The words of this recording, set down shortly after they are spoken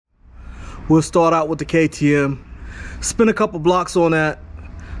We'll start out with the KTM, spin a couple blocks on that.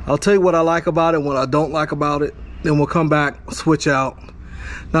 I'll tell you what I like about it and what I don't like about it. Then we'll come back, switch out.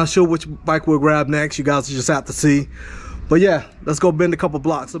 Not sure which bike we'll grab next. You guys just have to see. But yeah, let's go bend a couple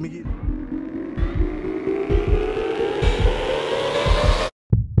blocks. Let me get...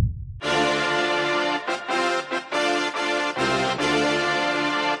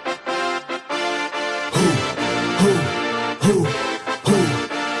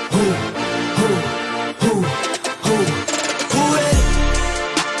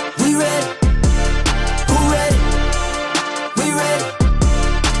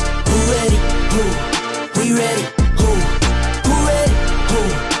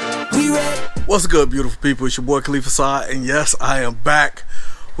 What's good, beautiful people? It's your boy Khalifa Saad, and yes, I am back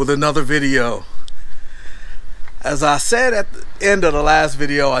with another video. As I said at the end of the last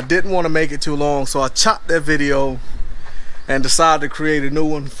video, I didn't want to make it too long, so I chopped that video and decided to create a new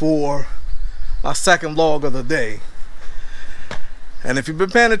one for my second vlog of the day. And if you've been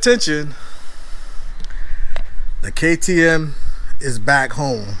paying attention, the KTM is back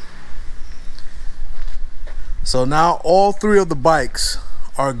home. So now all three of the bikes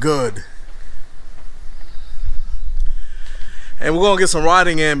are good. And we're gonna get some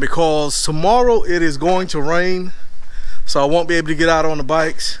riding in because tomorrow it is going to rain, so I won't be able to get out on the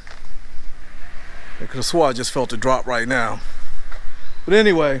bikes. I could have swore I just felt a drop right now. But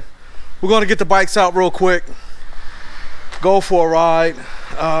anyway, we're gonna get the bikes out real quick, go for a ride.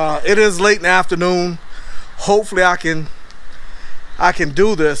 It is late in the afternoon. Hopefully I can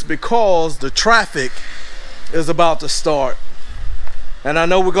do this because the traffic is about to start. And I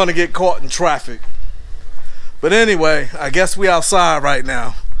know we're gonna get caught in traffic. But anyway, I guess we outside right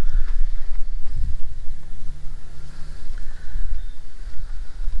now.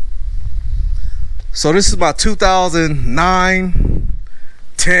 So this is my 2009-10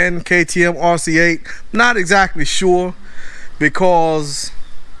 KTM RC8. Not exactly sure because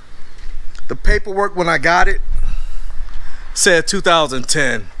the paperwork when I got it said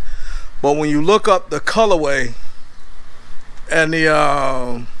 2010. But when you look up the colorway and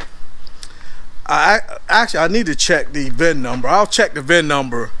the I need to check the VIN number. I'll check the VIN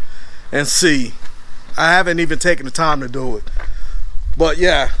number and see. I haven't even taken the time to do it. But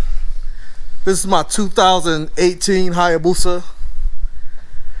yeah, this is my 2018 Hayabusa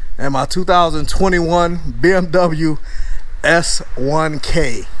and my 2021 BMW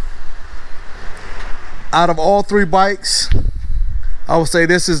S1K. Out of all three bikes, I would say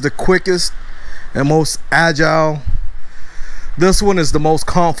this is the quickest and most agile. This one is the most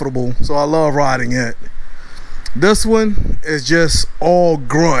comfortable, so I love riding it. This one is just all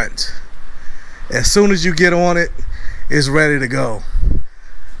grunt. As soon as you get on it, it's ready to go.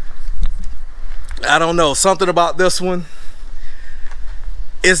 I don't know, something about this one.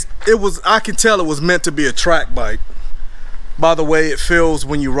 I can tell it was meant to be a track bike by the way it feels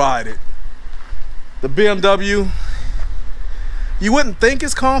when you ride it. The BMW, you wouldn't think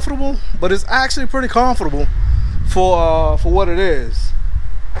it's comfortable, but it's actually pretty comfortable for what it is.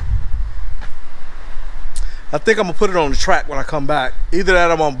 I think I'm gonna put it on the track when I come back. Either that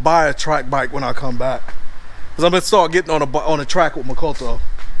or I'm gonna buy a track bike when I come back, because I'm gonna start getting on the track with Makoto.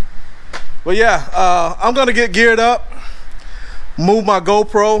 But yeah, I'm gonna get geared up, move my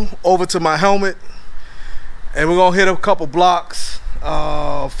GoPro over to my helmet, and we're gonna hit a couple blocks,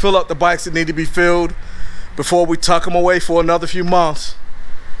 fill up the bikes that need to be filled before we tuck them away for another few months.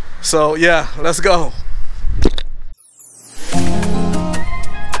 So yeah, let's go.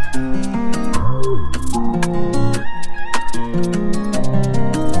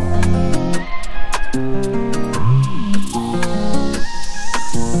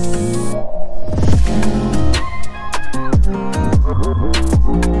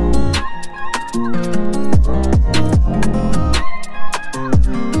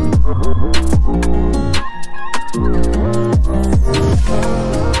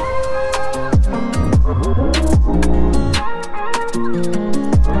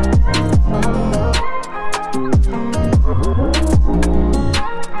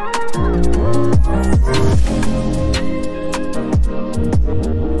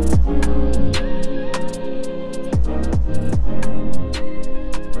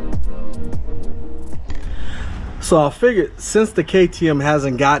 So I figured since the KTM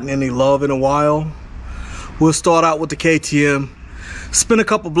hasn't gotten any love in a while, we'll start out with the KTM, spin a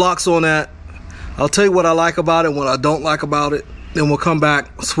couple blocks on that. I'll tell you what I like about it and what I don't like about it. Then we'll come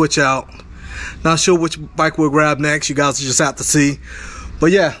back, switch out. Not sure which bike we'll grab next. You guys just have to see.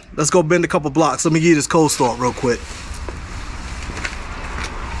 But yeah, let's go bend a couple blocks. Let me give you this cold start real quick.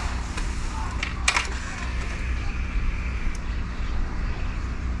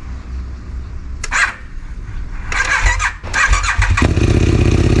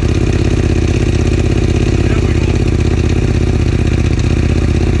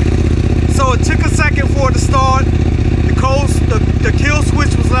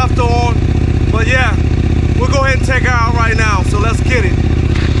 check her out right now, so let's get it.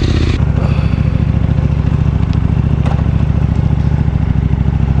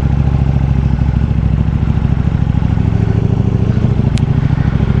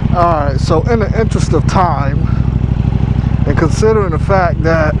 Alright, so in the interest of time, and considering the fact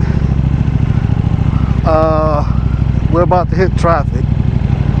that we're about to hit traffic,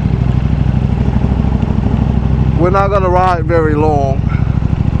 we're not going to ride very long,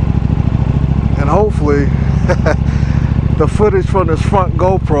 and hopefully the footage from this front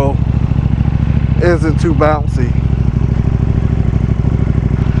GoPro isn't too bouncy.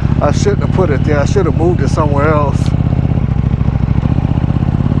 I shouldn't have put it there. I should have moved it somewhere else.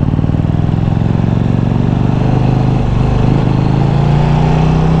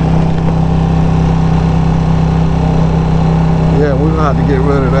 Yeah, we're gonna have to get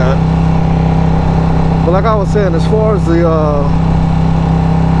rid of that. But like I was saying, as far as the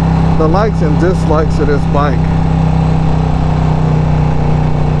likes and dislikes of this bike,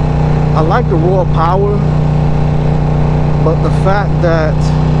 I like the raw power, but the fact that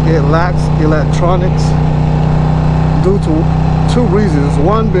it lacks electronics due to two reasons.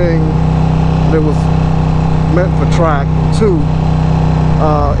 One being it was meant for track. Two,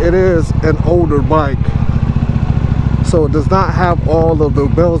 it is an older bike, so it does not have all of the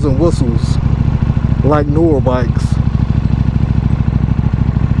bells and whistles like newer bikes.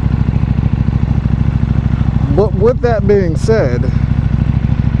 But with that being said,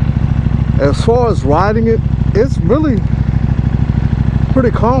 as far as riding it, it's really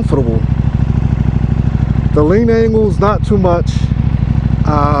pretty comfortable. The lean angle's not too much.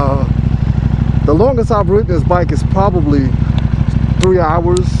 The longest I've ridden this bike is probably 3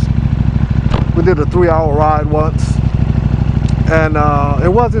 hours. We did a 3-hour ride once, and it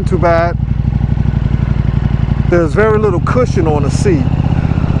wasn't too bad. There's very little cushion on the seat,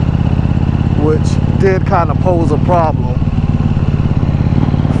 which did kind of pose a problem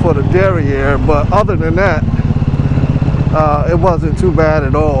for the derriere, but other than that, it wasn't too bad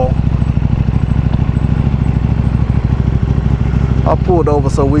at all. I pulled over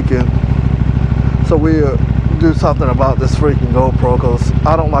so we'll do something about this freaking GoPro, because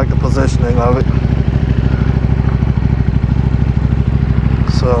I don't like the positioning of it.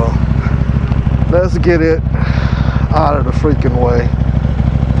 So let's get it out of the freaking way.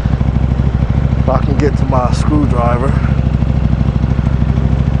 If I can get to my screwdriver.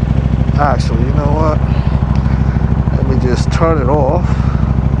 Actually, you know what? Let me just turn it off.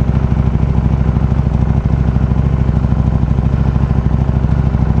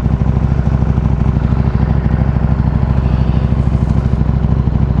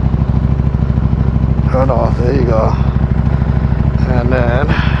 Turn off, there you go. And then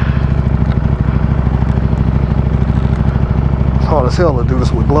it's hard as hell to do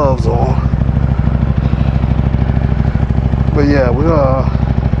this with gloves on. But yeah, I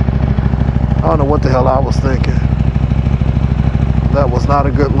don't know what the hell I was thinking. That was not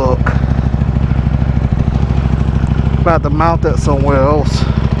a good look. About to mount that somewhere else,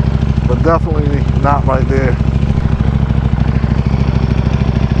 but definitely not right there.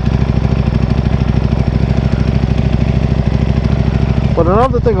 But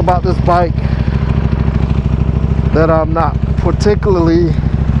another thing about this bike that I'm not particularly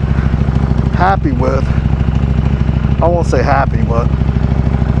happy with, I won't say happy, but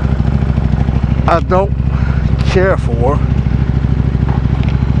I don't care for,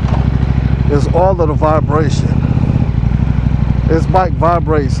 is all of the vibration. This bike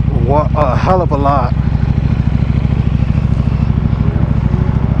vibrates a hell of a lot.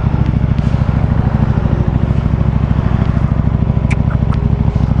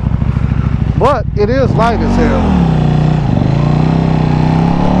 But it is light as hell.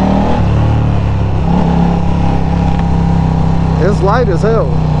 It's light as hell.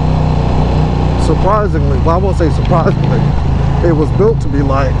 Surprisingly, well, I won't say surprisingly, it was built to be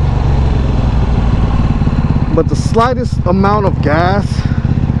light. But the slightest amount of gas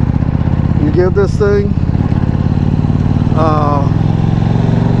you give this thing,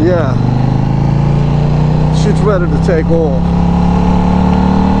 yeah, shit's ready to take off.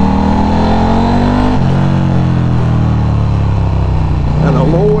 And the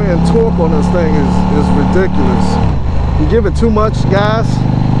low end torque on this thing is ridiculous. You give it too much gas,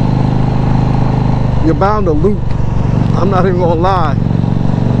 you're bound to loop. I'm not even gonna lie.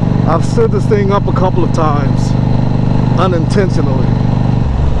 I've stood this thing up a couple of times, unintentionally.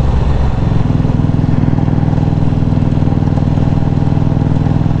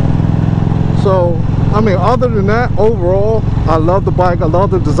 So, I mean, other than that, overall, I love the bike. I love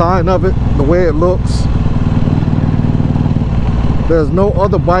the design of it, the way it looks. There's no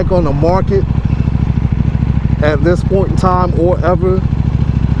other bike on the market at this point in time or ever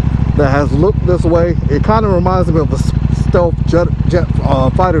that has looked this way. It kind of reminds me of a stealth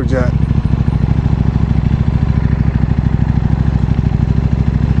fighter jet.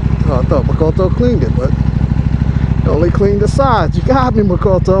 I thought Makoto cleaned it, but he only cleaned the sides. You got me,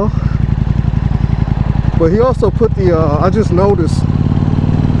 Makoto. But he also put the, I just noticed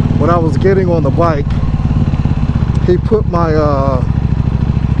when I was getting on the bike, he put my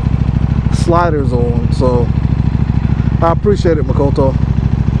sliders on, so I appreciate it, Makoto.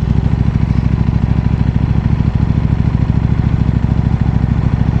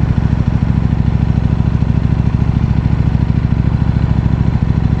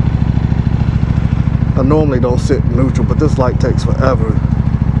 I normally don't sit in neutral, but this light takes forever.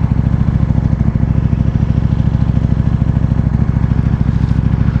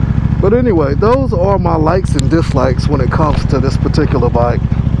 But anyway, those are my likes and dislikes when it comes to this particular bike.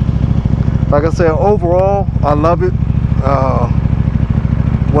 Like I said, overall, I love it.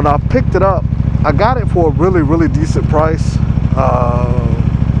 When I picked it up, I got it for a really, really decent price.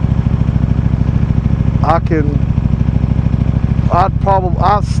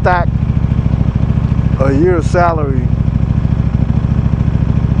 I'd stack a year's salary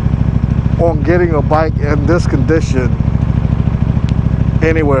on getting a bike in this condition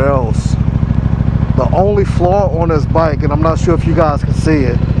anywhere else. The only flaw on this bike, and I'm not sure if you guys can see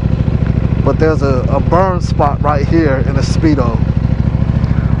it, but there's a burn spot right here in the Speedo.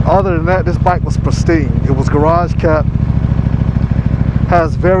 Other than that, this bike was pristine. It was garage kept,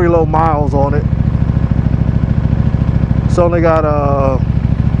 has very low miles on it. It's only got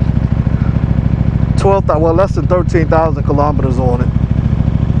 12,000, well, less than 13,000 kilometers on it.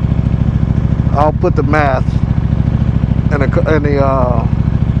 I'll put the math in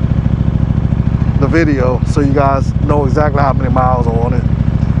the video so you guys know exactly how many miles are on it.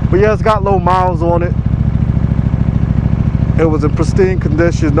 But yeah, it's got low miles on it. It was in pristine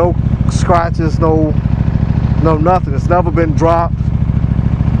condition, no scratches, no nothing. It's never been dropped.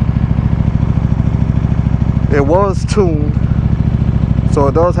 It was tuned, so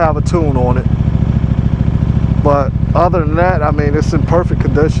it does have a tune on it. But other than that, I mean, it's in perfect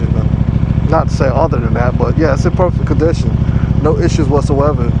condition. Not to say other than that, but yeah, it's in perfect condition. No issues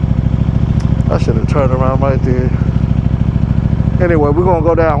whatsoever. I should have turned around right there. Anyway, we're gonna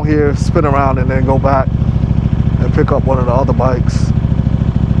go down here, spin around, and then go back and pick up one of the other bikes.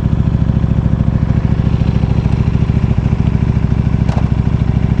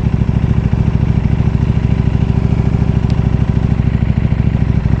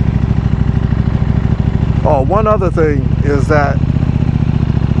 Oh, one other thing is that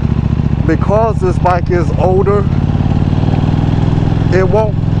because this bike is older, it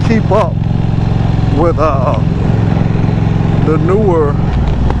won't keep up with the newer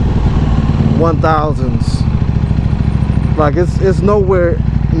 1000s. Like it's nowhere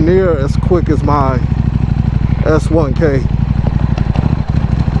near as quick as my S1K.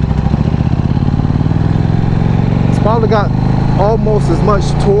 It's probably got almost as much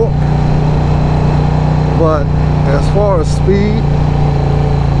torque, but as far as speed,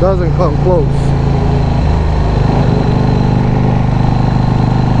 doesn't come close.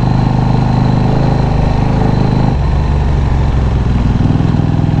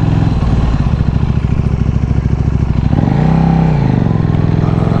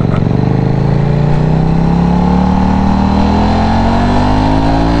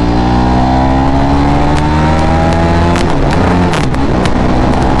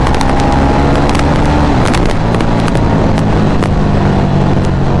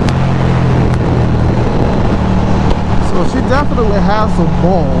 Definitely has some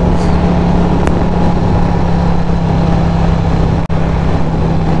balls,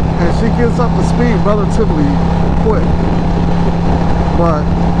 and she gets up to speed relatively quick, but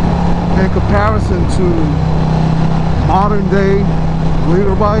in comparison to modern day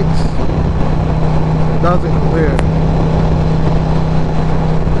leader bikes, it doesn't compare.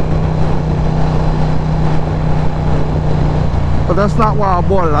 But that's not why I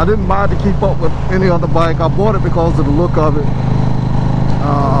bought it. I didn't buy it to keep up with any other bike. I bought it because of the look of it.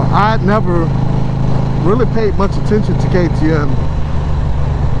 I had never really paid much attention to KTM,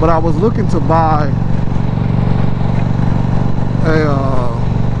 but I was looking to buy a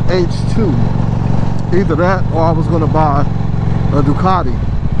H2. Either that or I was going to buy a Ducati.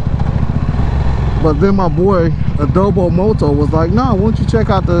 But then my boy Adobo Moto was like, "No, why don't you check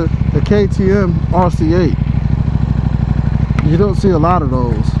out the KTM RC8? You don't see a lot of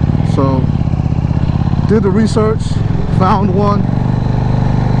those." So did the research, found one,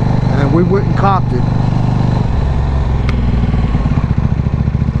 and we went and copped it.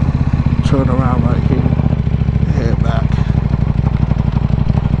 Turn around right here.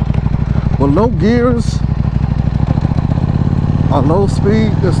 With low gears or low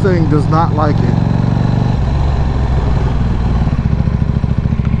speed, this thing does not like it.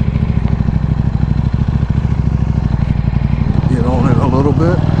 Get on it a little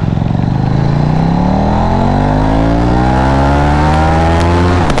bit.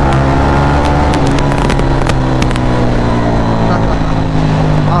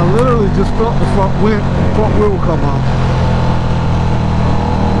 I literally just felt the front wheel come up.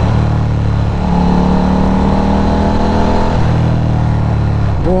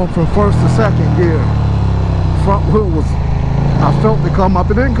 Going from first to second gear, front wheel was, I felt it come up.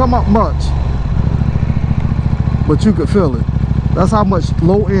 It didn't come up much, but you could feel it. That's how much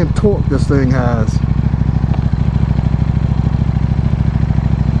low end torque this thing has.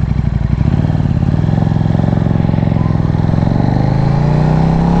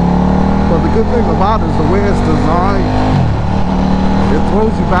 But the good thing about it is the way it's designed, it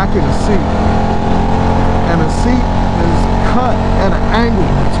throws you back in the seat, and the seat is cut at an angle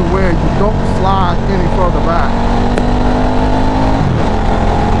to where you don't slide any further back.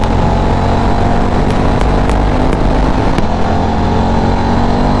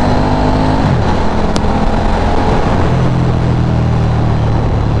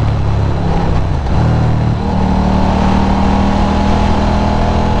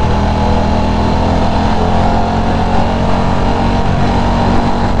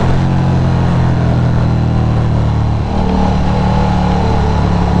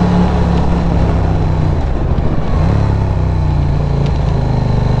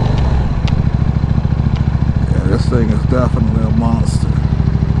 This thing is definitely a monster.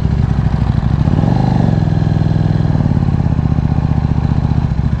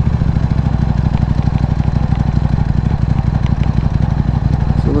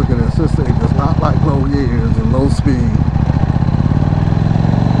 So look at this. This thing does not like low gears and low speed.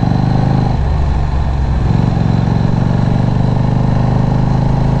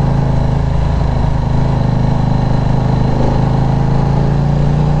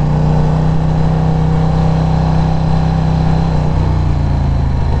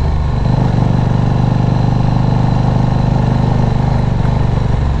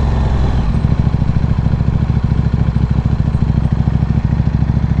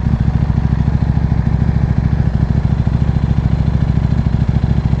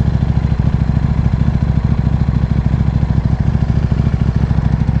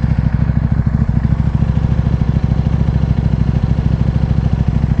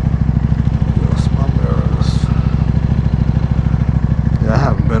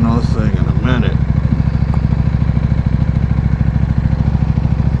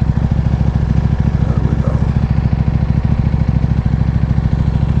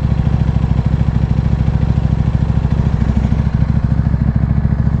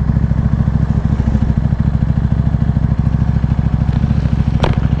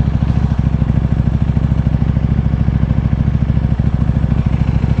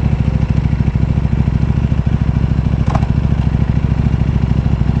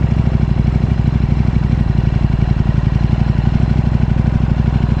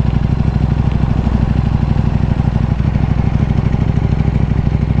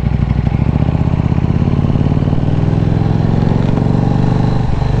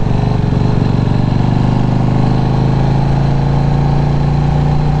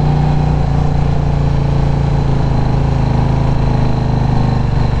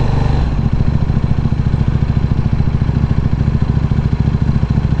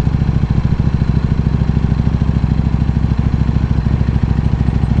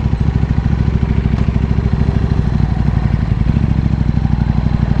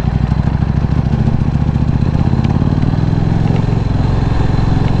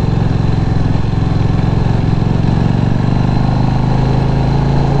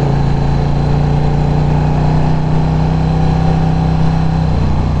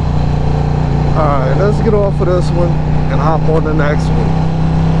 Let's get off of this one and hop on the next one.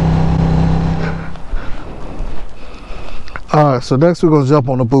 Alright, so next we're going to jump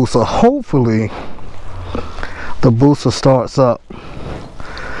on the booster. Hopefully the booster starts up,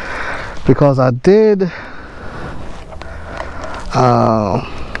 because I did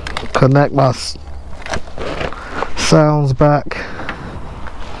connect my sounds back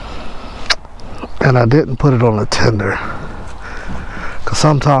and I didn't put it on the tender, because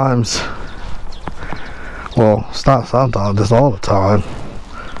sometimes, well, it's not sometimes, it's all the time,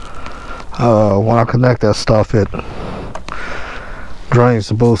 when I connect that stuff, it drains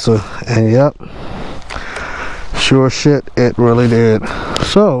the booster. And yep, sure shit, it really did.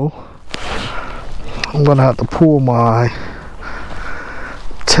 So I'm gonna have to pull my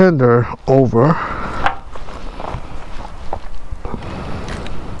tender over.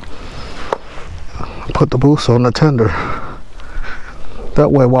 Put the boost on the tender. That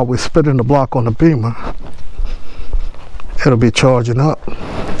way while we're spinning the block on the Beamer, it'll be charging up.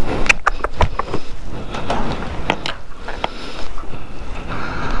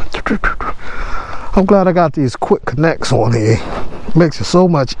 I'm glad I got these quick connects on here. Makes it so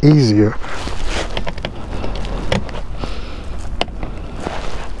much easier.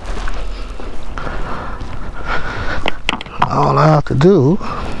 All I have to do,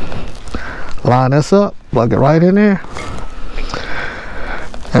 line this up, plug it right in there,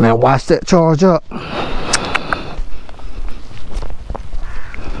 and then watch that charge up.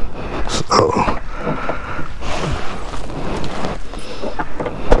 So,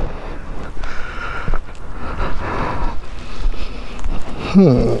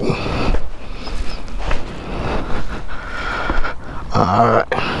 alright.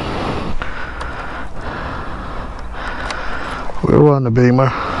 We'll run the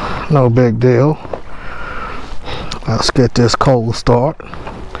Beamer, no big deal. Let's get this cold start.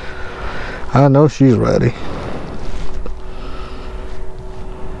 I know she's ready.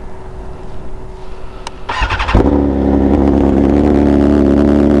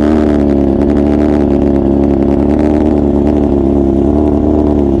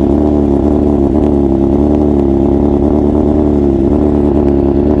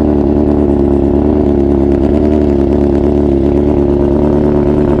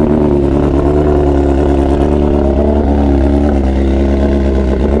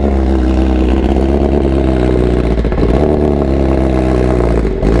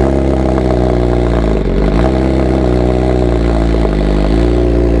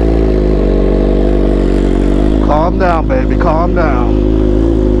 Calm down, baby, calm down.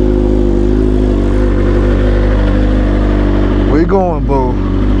 We going, boo.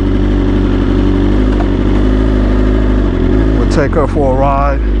 We'll take her for a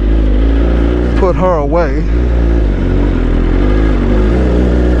ride, put her away,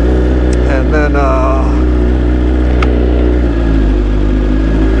 and then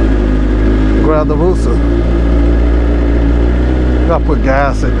grab the Rooster. Gotta put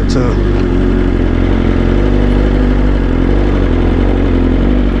gas in it too.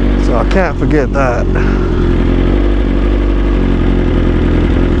 So I can't forget that.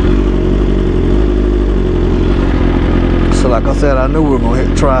 So like I said, I knew we were gonna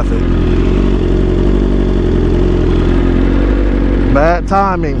hit traffic. Bad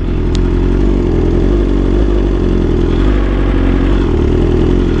timing.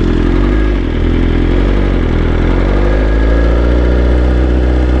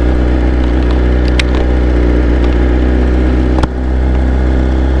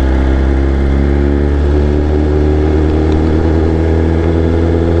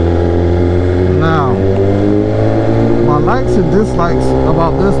 Likes and dislikes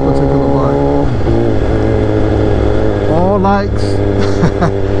about this particular bike. All likes,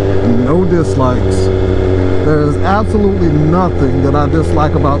 no dislikes. There is absolutely nothing that I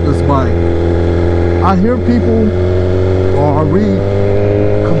dislike about this bike. I hear people, or I read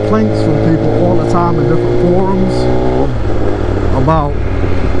complaints from people all the time in different forums about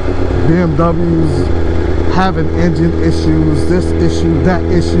BMWs having engine issues, this issue, that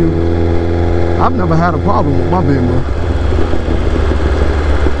issue. I've never had a problem with my Beamer.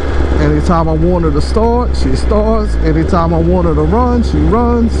 Anytime I want her to start, she starts. Anytime I want her to run, she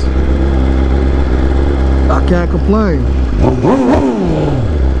runs. I can't complain.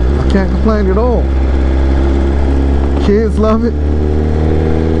 I can't complain at all. Kids love it.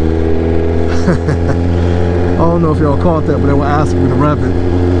 I don't know if y'all caught that, but they were asking me to rev it.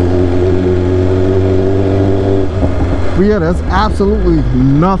 But yeah, there's absolutely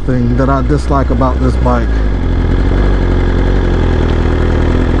nothing that I dislike about this bike.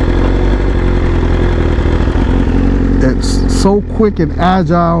 It's so quick and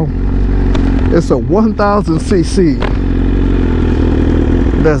agile. It's a 1000cc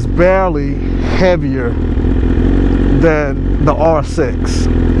that's barely heavier than the R6.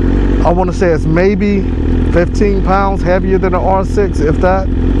 I want to say it's maybe 15 pounds heavier than the R6, if that.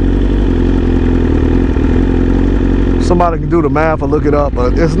 Somebody can do the math or look it up,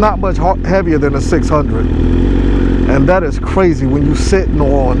 but it's not much heavier than a 600. And that is crazy when you're sitting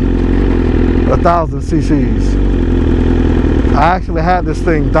on 1000ccs. I actually had this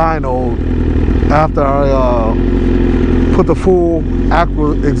thing dynoed after I put the full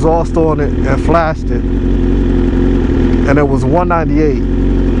Aqua exhaust on it and flashed it, and it was 198.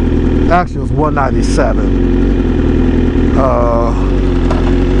 Actually, it was 197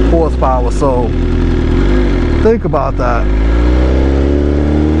 horsepower. So think about that.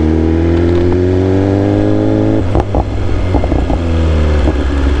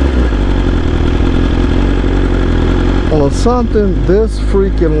 something this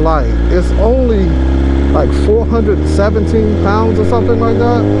freaking light. It's only like 417 pounds or something like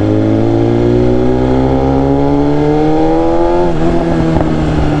that.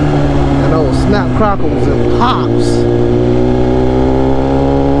 And those snap crackles and pops.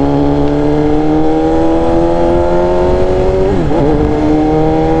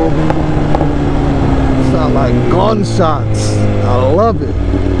 Sound like gunshots. I love it.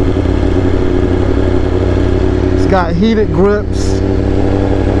 It's got heated grips.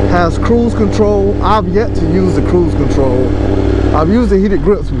 Has cruise control. I've yet to use the cruise control. I've used the heated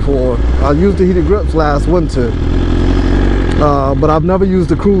grips before. I used the heated grips last winter, but I've never used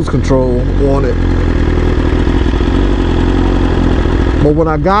the cruise control on it. But when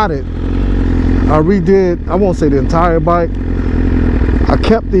I got it, I redid, I won't say the entire bike. I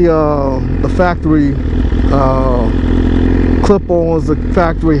kept the factory clip-ons, the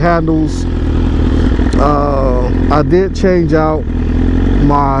factory handles. I did change out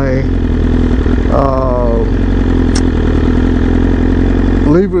my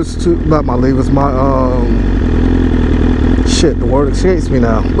levers to, not my levers, my shit, the word escapes me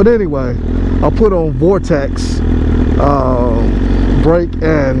now. But anyway, I put on Vortex brake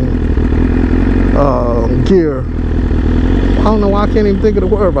and gear. I don't know why I can't even think of the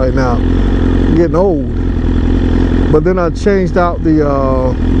word right now. I'm getting old. But then I changed out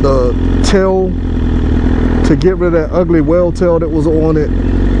the tail to get rid of that ugly whale tail that was on it.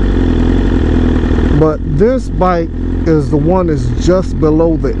 But this bike is the one that's just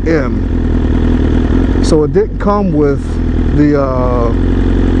below the M, so it didn't come with the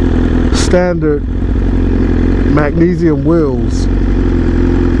standard magnesium wheels.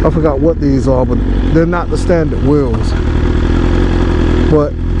 I forgot what these are, but they're not the standard wheels.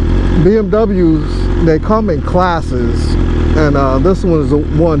 But BMWs, they come in classes, and this one is the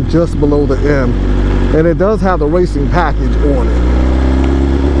one just below the M. And it does have the racing package on it.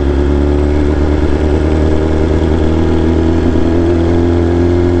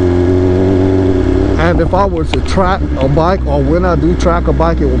 And if I were to track a bike, or when I do track a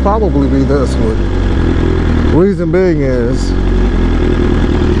bike, it will probably be this one. Reason being is,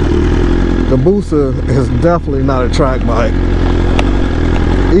 the Busa is definitely not a track bike.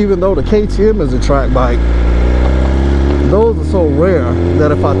 Even though the KTM is a track bike, those are so rare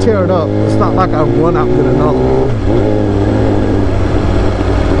that if I tear it up, it's not like I run out and get another one.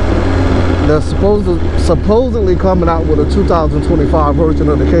 They're supposedly coming out with a 2025 version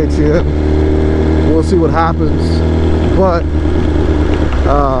of the KTM. We'll see what happens. But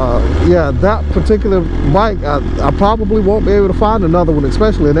yeah, that particular bike, I probably won't be able to find another one,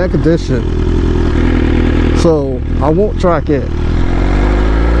 especially in that condition. So I won't track it.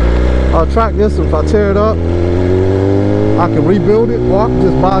 I'll track this, and if I tear it up, I can rebuild it, or I can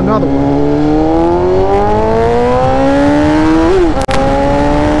just buy another one.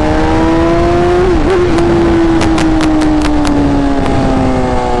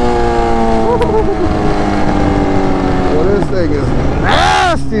 Well, this thing is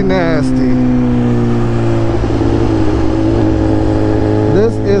nasty, nasty.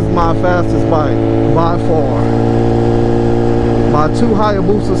 This is my fastest bike, by far. My two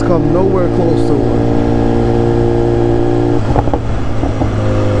Hayabusas come nowhere close to it.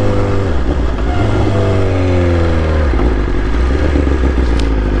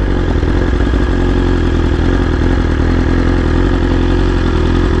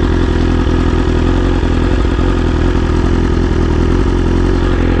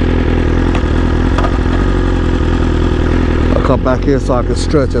 Come back here so I can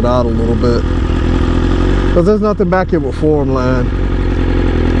stretch it out a little bit, because there's nothing back here but farmland.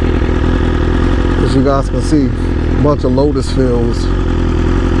 As you guys can see, a bunch of lotus fields,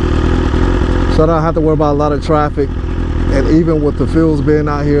 so I don't have to worry about a lot of traffic. And even with the fields being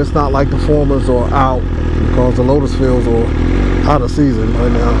out here, it's not like the farmers are out, because the lotus fields are out of season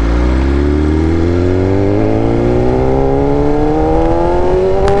right now.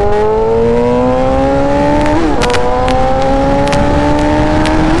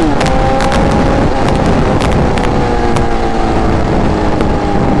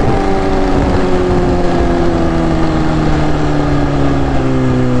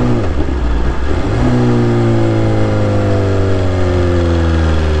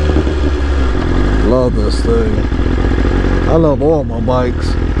 Love this thing. I love all my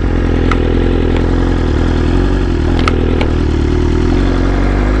bikes.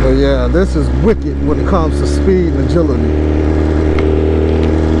 But yeah, this is wicked when it comes to speed and agility.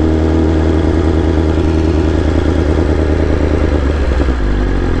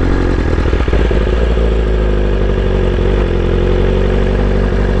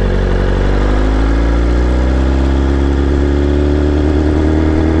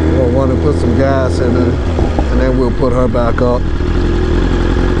 put some gas in her, and then we'll put her back up.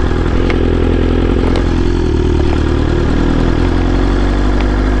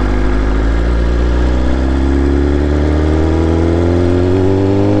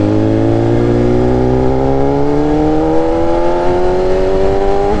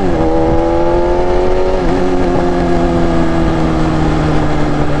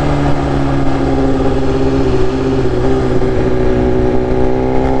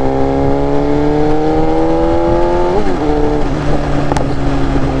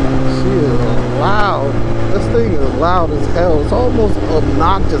 Loud as hell. It's almost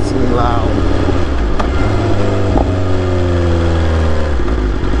obnoxiously loud.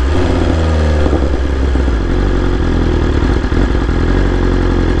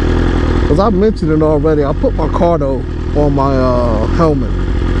 As I mentioned it already, I put my Cardo on my helmet,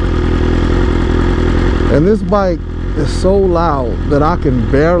 and this bike is so loud that I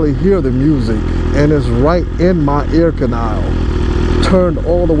can barely hear the music, and it's right in my ear canal, turned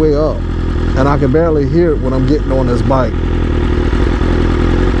all the way up. And I can barely hear it when I'm getting on this bike.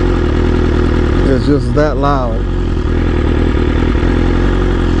 It's just that loud.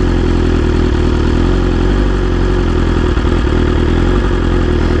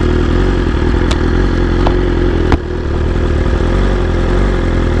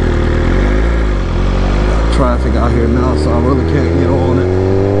 Traffic out here now, so I really can't get on it.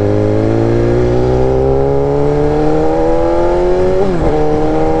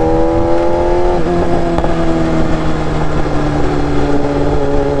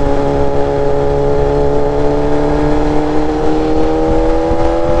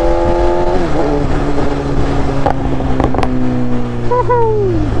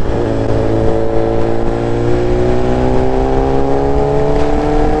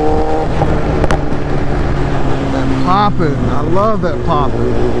 Popping. I love that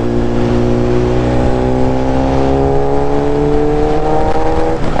popping.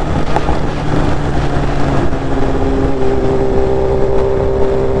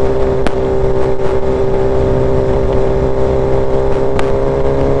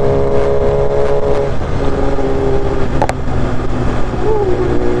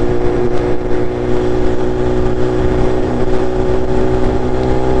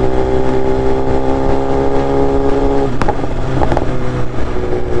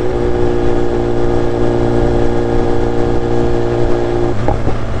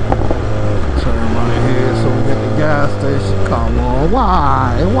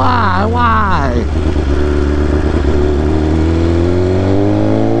 Why?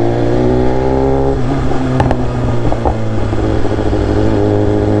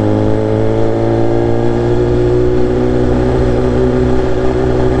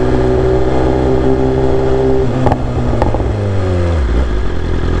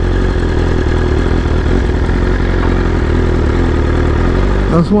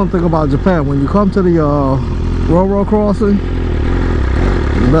 That's one thing about Japan. When you come to the railroad crossing,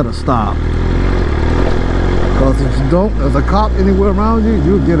 you better stop. Because if you don't, there's a cop anywhere around you,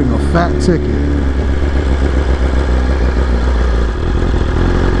 you're getting a fat ticket.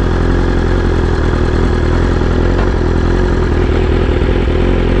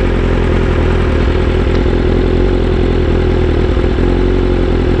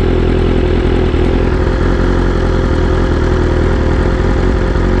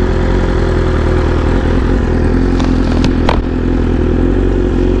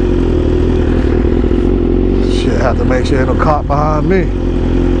 Have to make sure ain't no cop behind me.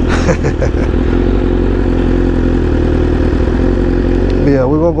 Yeah,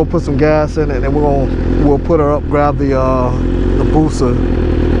 we're gonna go put some gas in it, and we'll put her up, grab the booster,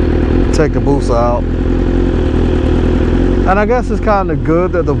 take the booster out. And I guess it's kind of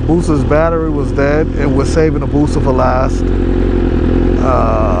good that the booster's battery was dead, and we're saving the booster for last.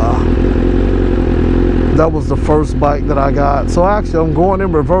 That was the first bike that I got. So actually, I'm going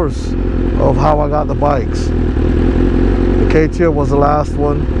in reverse of how I got the bikes. The KTM was the last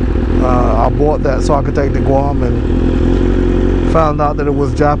one. I bought that so I could take to Guam, and found out that it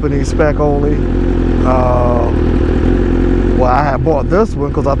was Japanese spec only. Well, I had bought this one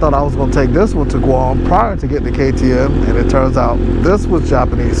because I thought I was going to take this one to Guam prior to getting the KTM, and it turns out this was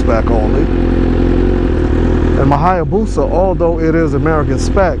Japanese spec only. And my Hayabusa, although it is American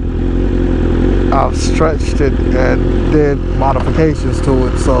spec, I've stretched it and did modifications to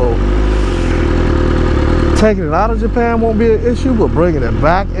it, so taking it out of Japan won't be an issue, but bringing it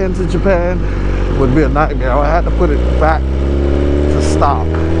back into Japan would be a nightmare. I had to put it back to stock.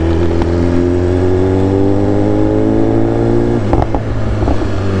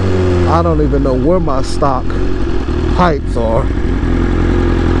 I don't even know where my stock pipes are.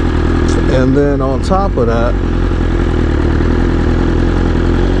 And then on top of that,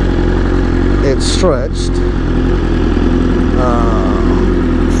 it's stretched.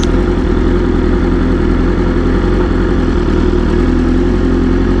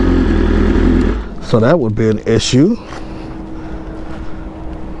 So that would be an issue.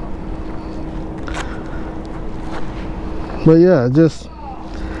 But yeah, just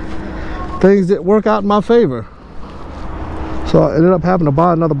things that work out in my favor. So I ended up having to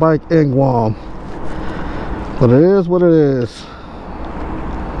buy another bike in Guam. But it is what it is.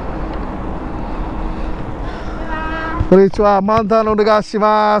 Konnichiwa, Mantan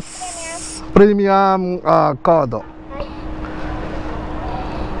onegaishimasu. Premium card.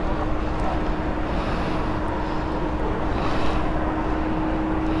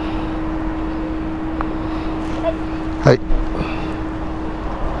 Hey.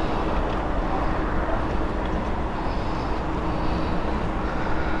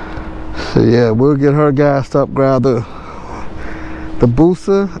 So yeah, we'll get her gassed up, grab the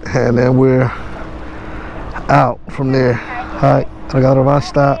booster, and then we're out from there. Hi, arigatou.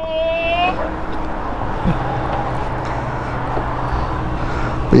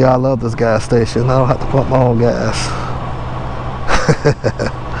 But yeah, I love this gas station. I don't have to pump my own gas.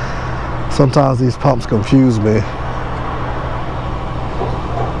 Sometimes these pumps confuse me.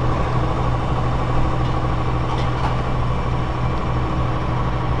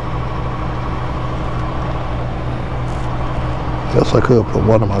 Guess I could put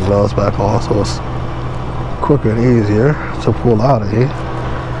one of my gloves back on so it's quicker and easier to pull out of here.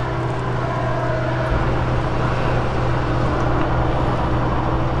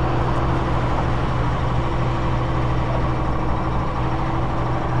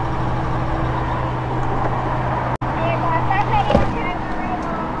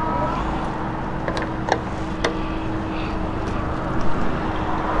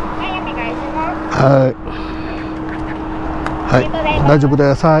 Alright. はい、大丈夫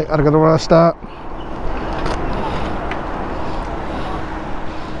です。はい、ありがとうございました。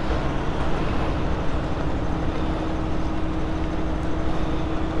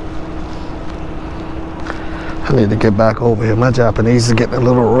I need to get back over here. My Japanese is getting a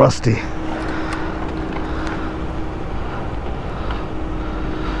little rusty.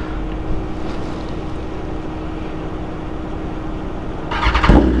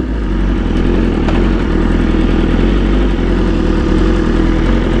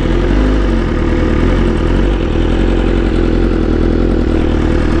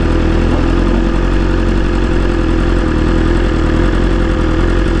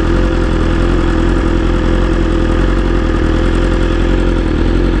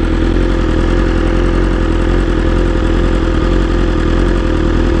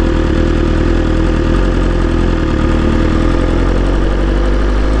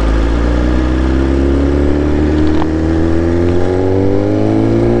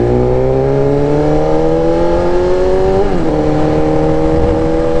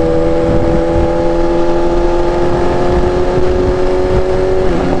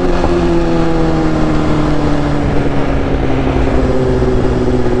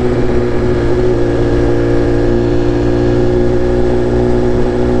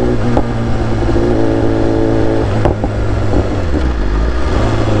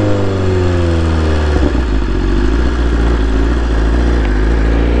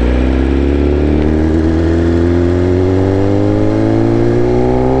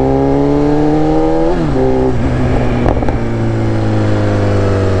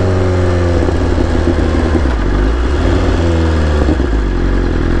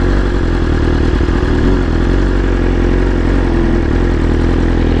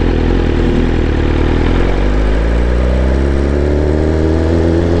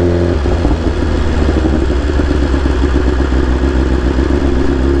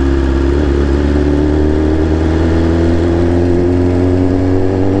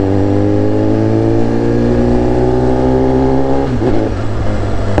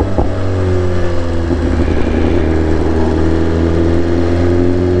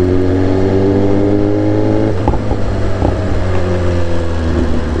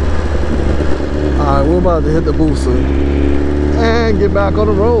 About to hit the booster and get back on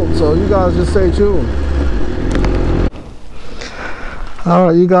the road, so you guys just stay tuned. All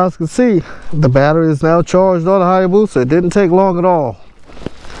right, you guys can see the battery is now charged on the Hayabusa. It didn't take long at all,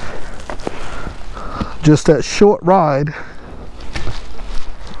 just that short ride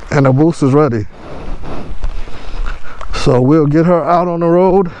and the booster's ready. So we'll get her out on the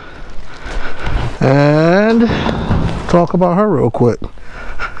road and talk about her real quick.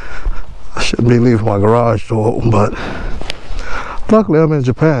 Shouldn't be leaving my garage door open, but Luckily, I'm in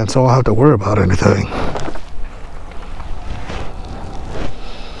Japan, so I don't have to worry about anything.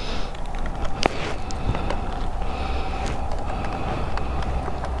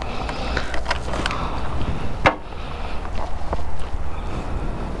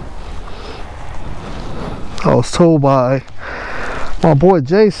 I was told by my boy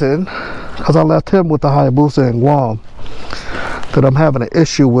Jason, because I left him with the Hayabusa in Guam, that I'm having an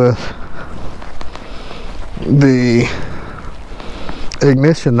issue with the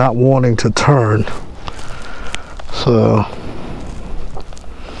ignition not wanting to turn. So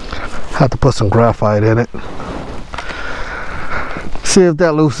have to put some graphite in it. See if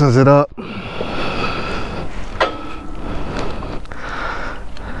that loosens it up.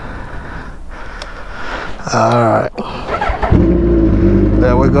 Alright,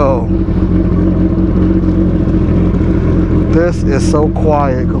 there we go. This is so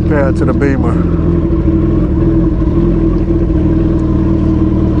quiet compared to the Beamer.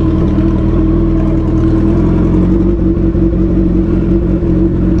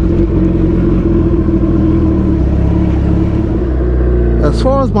 As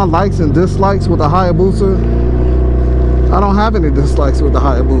far as my likes and dislikes with the Hayabusa, I don't have any dislikes with the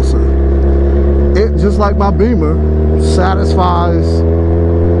Hayabusa. It, just like my Beamer, satisfies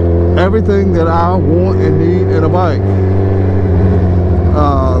everything that I want and need in a bike.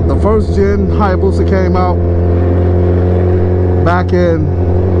 The first gen Hayabusa came out back in,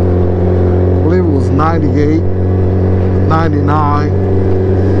 I believe it was 98, 99.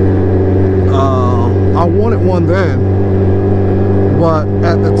 I wanted one then, but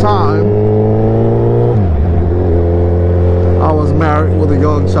at the time, I was married with a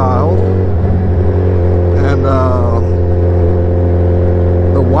young child. And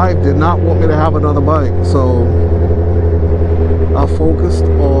the wife did not want me to have another bike, so I focused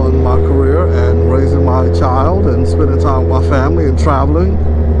on my career and raising my child and spending time with my family and traveling.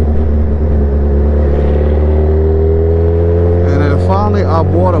 And then finally I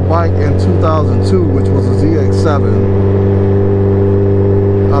bought a bike in 2002, which was a ZX7.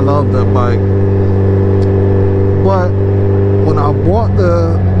 I love that bike. But when I bought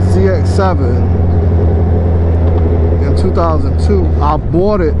the ZX7 in 2002, I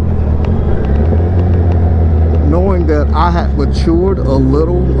bought it knowing that I had matured a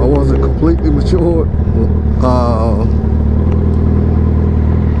little. I wasn't completely matured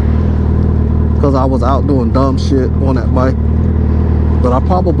because I was out doing dumb shit on that bike. But I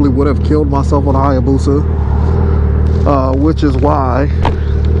probably would have killed myself on a Hayabusa, which is why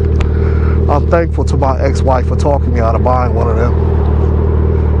I'm thankful to my ex-wife for talking me out of buying one of them.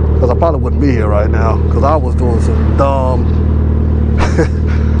 Because I probably wouldn't be here right now, because I was doing some dumb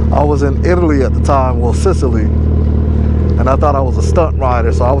I was in Italy at the time, well, Sicily, and I thought I was a stunt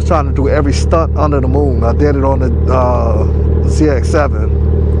rider, so I was trying to do every stunt under the moon. I did it on the ZX7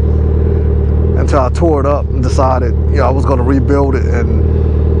 until I tore it up and decided, you know, I was going to rebuild it and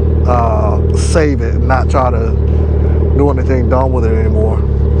save it and not try to do anything dumb with it anymore.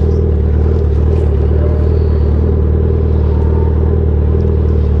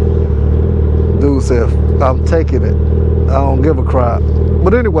 Dude said, I'm taking it. I don't give a crap.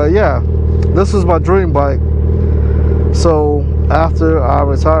 But anyway, yeah, this is my dream bike. So after I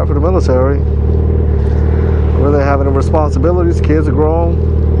retired from the military, I really didn't have any responsibilities. Kids are grown,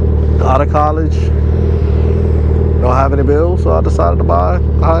 out of college, don't have any bills, so I decided to buy a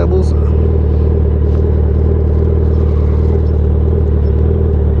Hayabusa.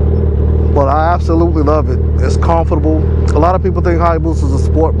 But I absolutely love it. It's comfortable. A lot of people think Hayabusas are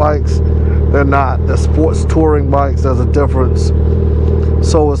sport bikes. They're not. They're sports touring bikes. There's a difference.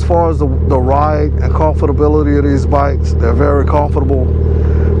 So as far as the ride and comfortability of these bikes, they're very comfortable.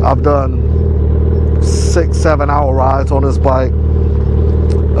 I've done 6-7 hour rides on this bike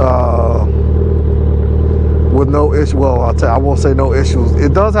with no issue. Well, I won't say no issues.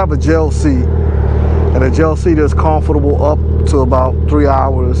 It does have a gel seat, and the gel seat is comfortable up to about 3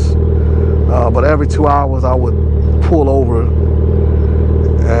 hours. But every 2 hours I would pull over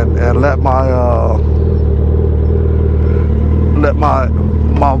and let my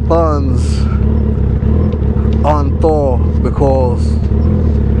buns unthaw, because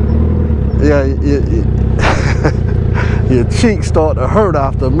yeah, your cheeks start to hurt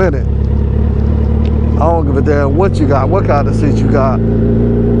after a minute. I don't give a damn what you got, what kind of seat you got.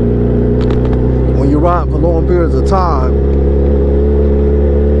 When you ride for long periods of time.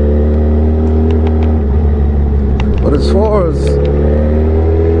 But as far as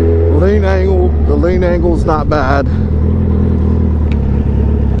lean angle, the lean angle's not bad.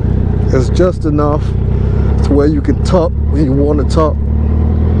 It's just enough to where you can tuck when you want to tuck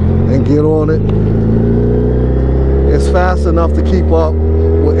and get on it. It's fast enough to keep up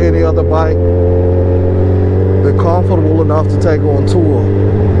with any other bike. They're comfortable enough to take on tour,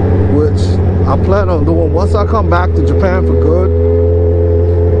 which I plan on doing once I come back to Japan for good,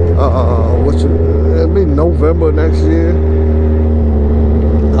 which it'll be November next year.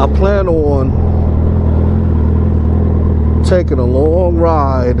 I plan on taking a long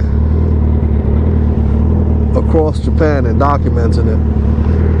ride across Japan and documenting it.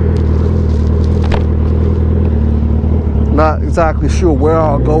 Not exactly sure where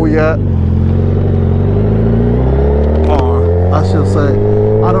I'll go yet, or I should say,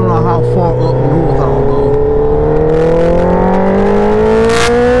 I don't know how far up north I'll go.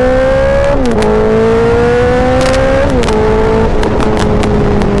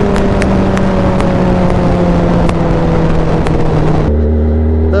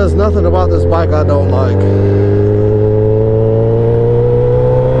 There's nothing about this bike I don't like.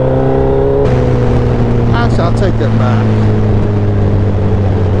 Actually, I'll take that back.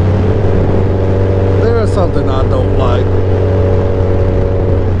 There is something I don't like,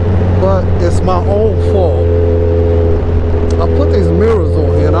 but it's my own fault. I put these mirrors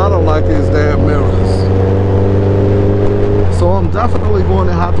on here and I don't like these damn mirrors. So I'm definitely going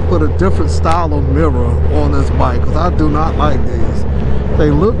to have to put a different style of mirror on this bike, because I do not like these. They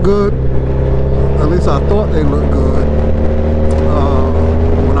look good, at least I thought they looked good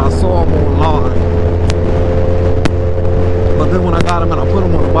when I saw them online. But then when I got them and I put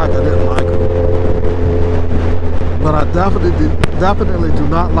them on the bike, I didn't like them. But I definitely do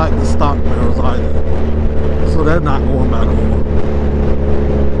not like the stock mirrors either. So they're not going back on.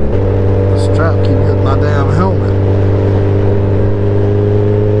 The strap keep hitting my damn helmet.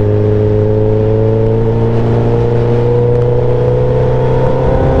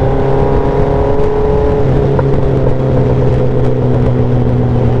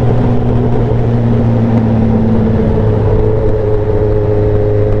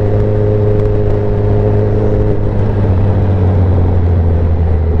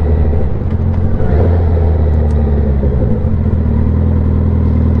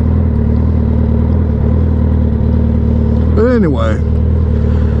 Anyway,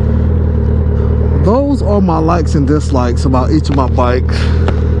 those are my likes and dislikes about each of my bikes.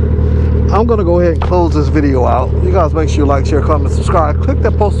 I'm gonna go ahead and close this video out. You guys make sure you like, share, comment, subscribe. Click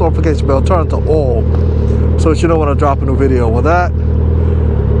that post notification bell, turn it to all, so that you know when I drop a new video. With that,